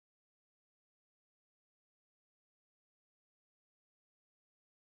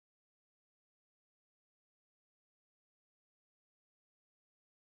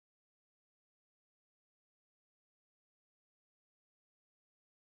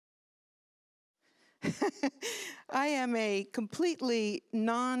I am a completely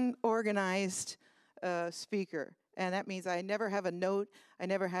non-organized speaker. And that means I never have a note, I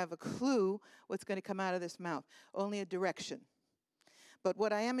never have a clue what's going to come out of this mouth, only a direction. But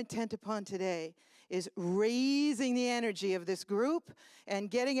what I am intent upon today is raising the energy of this group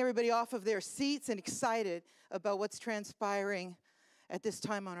and getting everybody off of their seats and excited about what's transpiring at this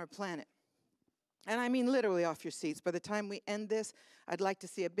time on our planet. And I mean literally off your seats. By the time we end this, I'd like to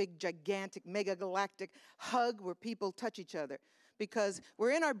see a big, gigantic, mega-galactic hug where people touch each other. Because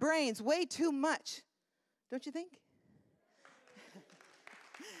we're in our brains way too much. Don't you think?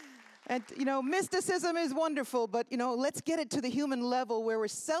 And, you know, mysticism is wonderful, but, you know, let's get it to the human level where we're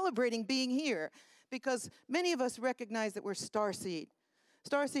celebrating being here. Because many of us recognize that we're starseed.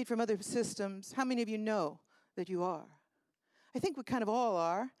 Starseed from other systems. How many of you know that you are? I think we kind of all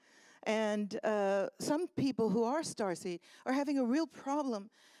are. And some people who are starseed are having a real problem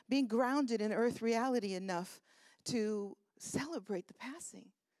being grounded in Earth reality enough to celebrate the passing.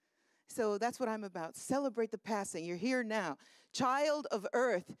 So that's what I'm about. Celebrate the passing. You're here now. Child of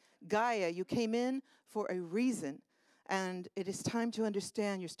Earth, Gaia, you came in for a reason. And it is time to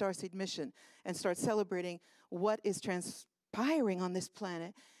understand your starseed mission and start celebrating what is transpiring on this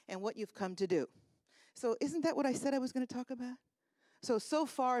planet and what you've come to do. So isn't that what I said I was going to talk about? So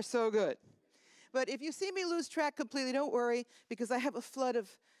far, so good. But if you see me lose track completely, don't worry, because I have a flood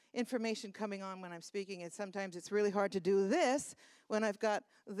of information coming on when I'm speaking, and sometimes it's really hard to do this when I've got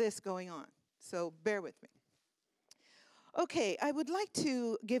this going on. So bear with me. Okay, I would like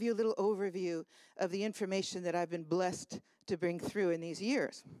to give you a little overview of the information that I've been blessed to bring through in these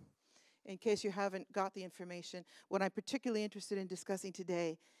years. In case you haven't got the information, what I'm particularly interested in discussing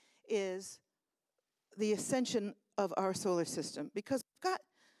today is the ascension of our solar system, because we've got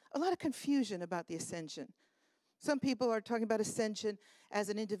a lot of confusion about the ascension. Some people are talking about ascension as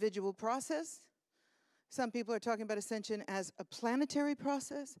an individual process. Some people are talking about ascension as a planetary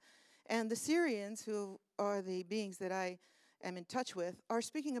process. And the Syrians, who are the beings that I am in touch with, are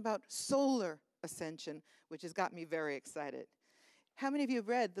speaking about solar ascension, which has got me very excited. How many of you have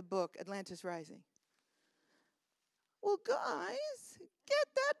read the book Atlantis Rising? Well, guys, get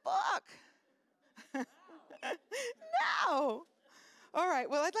that book. Now. All right,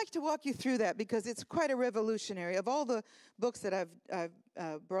 well, I'd like to walk you through that because it's quite a revolutionary. Of all the books that I've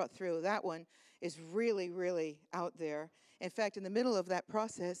brought through, that one is really, really out there. In fact, in the middle of that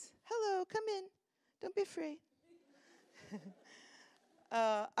process, hello, come in. Don't be afraid.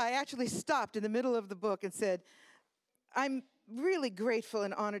 I actually stopped in the middle of the book and said, I'm really grateful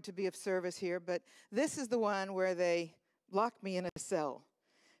and honored to be of service here, but this is the one where they locked me in a cell.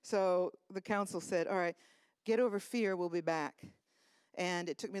 So the council said, all right, get over fear, we'll be back. And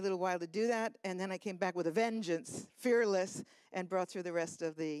it took me a little while to do that, and then I came back with a vengeance, fearless, and brought through the rest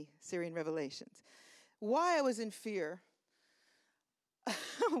of the Syrian revelations. Why I was in fear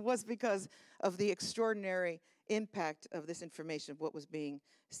was because of the extraordinary impact of this information, of what was being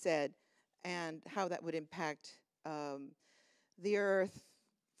said, and how that would impact the Earth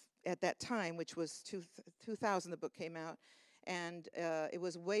at that time, which was 2000, the book came out. And it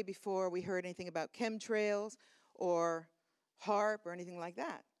was way before we heard anything about chemtrails or HAARP or anything like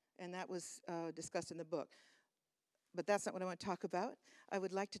that. And that was discussed in the book. But that's not what I want to talk about. I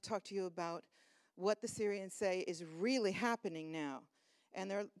would like to talk to you about what the Syrians say is really happening now.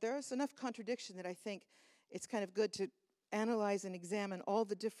 And there's enough contradiction that I think it's kind of good to analyze and examine all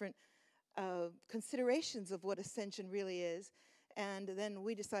the different considerations of what ascension really is. And then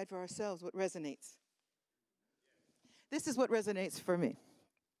we decide for ourselves what resonates. This is what resonates for me.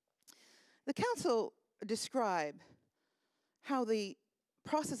 The council describe how the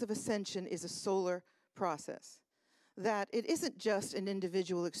process of ascension is a solar process, that it isn't just an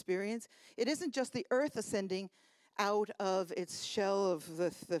individual experience. It isn't just the Earth ascending out of its shell of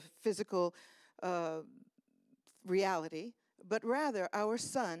the physical reality, but rather our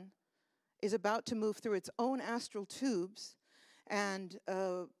sun is about to move through its own astral tubes and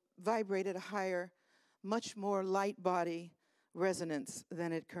vibrate at a higher, much more light body resonance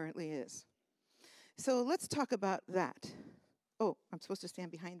than it currently is. So let's talk about that. Oh, I'm supposed to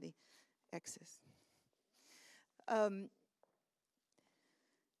stand behind the X's.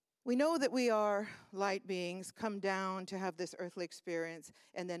 We know that we are light beings, come down to have this earthly experience,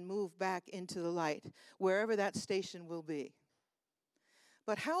 and then move back into the light, wherever that station will be.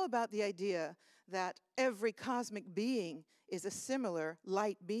 But how about the idea that every cosmic being is a similar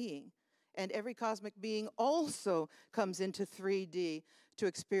light being, and every cosmic being also comes into 3D to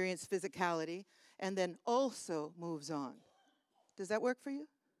experience physicality, and then also moves on? Does that work for you?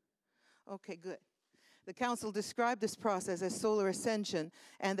 Okay, good. The council described this process as solar ascension,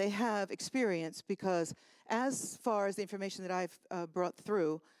 and they have experience because as far as the information that I've brought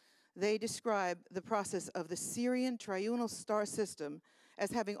through, they describe the process of the Sirian triunal star system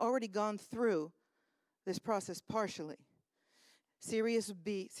as having already gone through this process partially. Sirius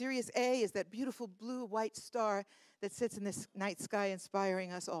A is that beautiful blue-white star that sits in this night sky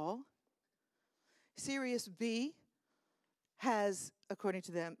inspiring us all. Sirius B has, according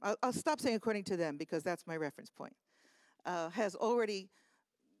to them, I'll stop saying according to them because that's my reference point, has already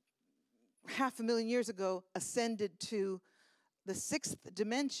 500,000 years ago ascended to the 6th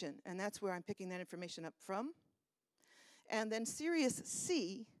dimension, and that's where I'm picking that information up from. And then Sirius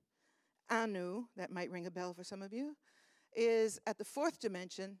C, Anu, that might ring a bell for some of you, is at the 4th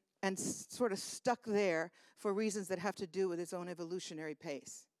dimension and sort of stuck there for reasons that have to do with its own evolutionary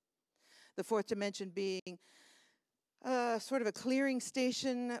pace. The 4th dimension being sort of a clearing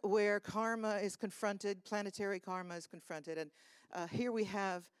station where karma is confronted, planetary karma is confronted. And here we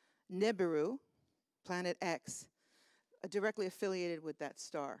have Nibiru, planet X, directly affiliated with that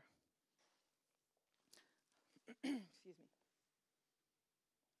star. Excuse me.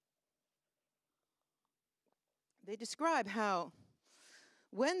 They describe how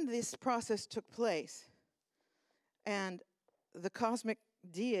when this process took place and the cosmic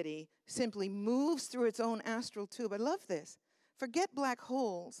deity simply moves through its own astral tube. I love this. Forget black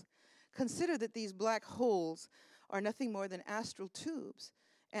holes. Consider that these black holes are nothing more than astral tubes,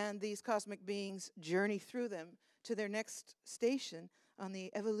 and these cosmic beings journey through them to their next station on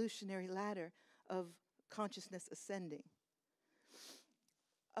the evolutionary ladder of consciousness ascending.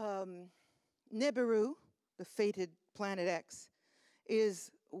 Nibiru, the fated planet X, is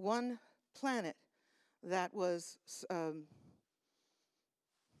one planet that was,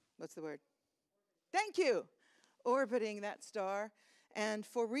 what's the word? Thank you! Orbiting that star, and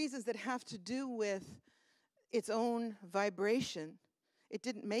for reasons that have to do with its own vibration, it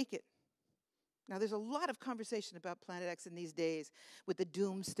didn't make it. Now, there's a lot of conversation about Planet X in these days with the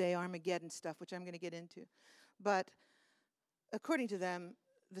doomsday Armageddon stuff, which I'm going to get into. But according to them,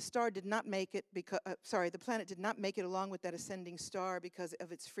 the star did not make it because, the planet did not make it along with that ascending star because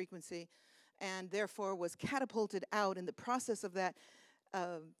of its frequency, and therefore was catapulted out in the process of that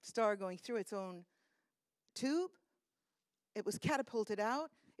star going through its own tube. It was catapulted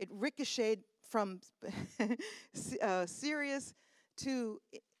out. It ricocheted from Sirius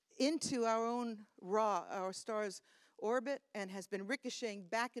into our star's orbit, and has been ricocheting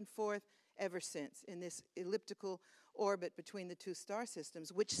back and forth ever since in this elliptical orbit between the two star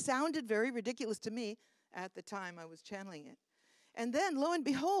systems, which sounded very ridiculous to me at the time I was channeling it. And then, lo and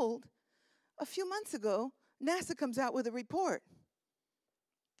behold, a few months ago, NASA comes out with a report.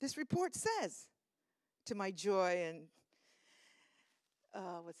 This report says, to my joy and,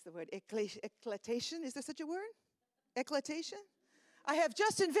 what's the word, eclatation? Is there such a word? Eclatation? I have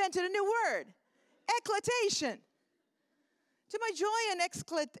just invented a new word, eclatation. To my joy and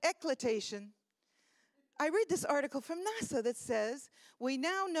eclatation, I read this article from NASA that says, we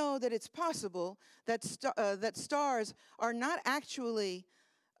now know that it's possible that stars are not actually,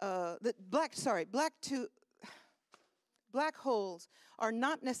 black holes are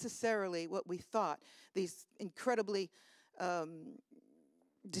not necessarily what we thought, these incredibly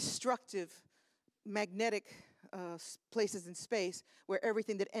destructive magnetic places in space where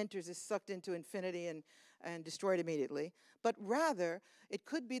everything that enters is sucked into infinity and destroyed immediately. But rather, it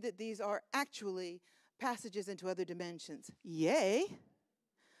could be that these are actually passages into other dimensions. Yay!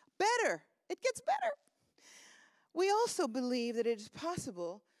 Better! It gets better. We also believe that it is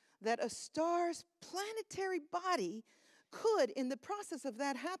possible that a star's planetary body could, in the process of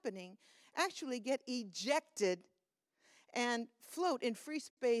that happening, actually get ejected and float in free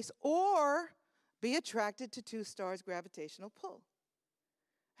space or be attracted to two stars' gravitational pull.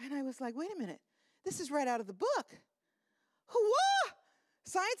 And I was like, wait a minute, this is right out of the book. Hoo-wah!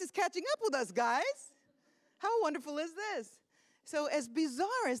 Science is catching up with us, guys. How wonderful is this? So as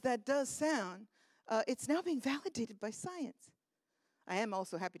bizarre as that does sound, it's now being validated by science. I am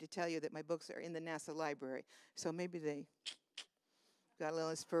also happy to tell you that my books are in the NASA library, so maybe they got a little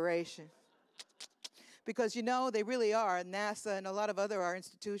inspiration. Because, you know, they really are. NASA and a lot of our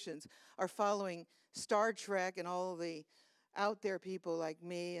institutions are following Star Trek and all the out there people like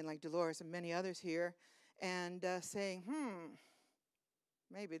me and like Dolores and many others here, and saying,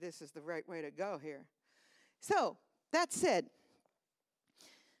 maybe this is the right way to go here. So, that said,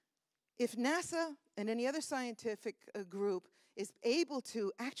 if NASA and any other scientific group is able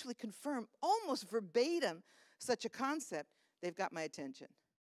to actually confirm almost verbatim such a concept, they've got my attention.